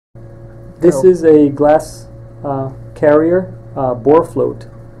This is a glass carrier bore float.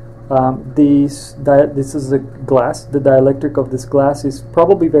 This is a glass. The dielectric of this glass is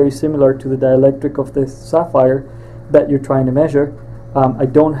probably very similar to the dielectric of the sapphire that you're trying to measure. I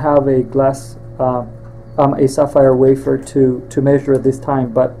don't have a a sapphire wafer to measure at this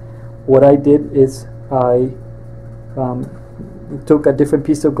time, but what I did is I took a different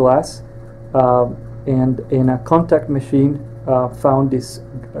piece of glass and in a contact machine found this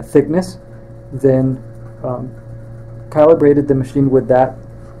thickness, then calibrated the machine with that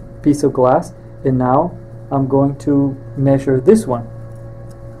piece of glass, and now I'm going to measure this one,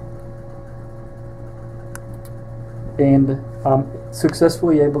 and I'm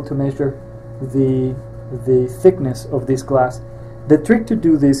successfully able to measure the thickness of this glass. The trick to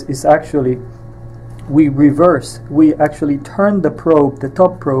do this is actually we actually turn the probe, the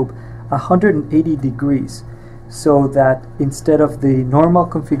top probe, 180 degrees, so that instead of the normal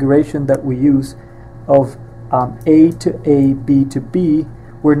configuration that we use of A to A, B to B,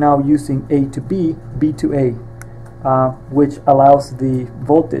 we're now using A to B, B to A, which allows the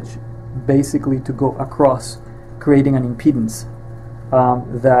voltage basically to go across, creating an impedance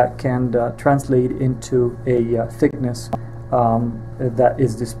that can translate into a thickness that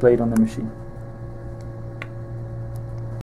is displayed on the machine.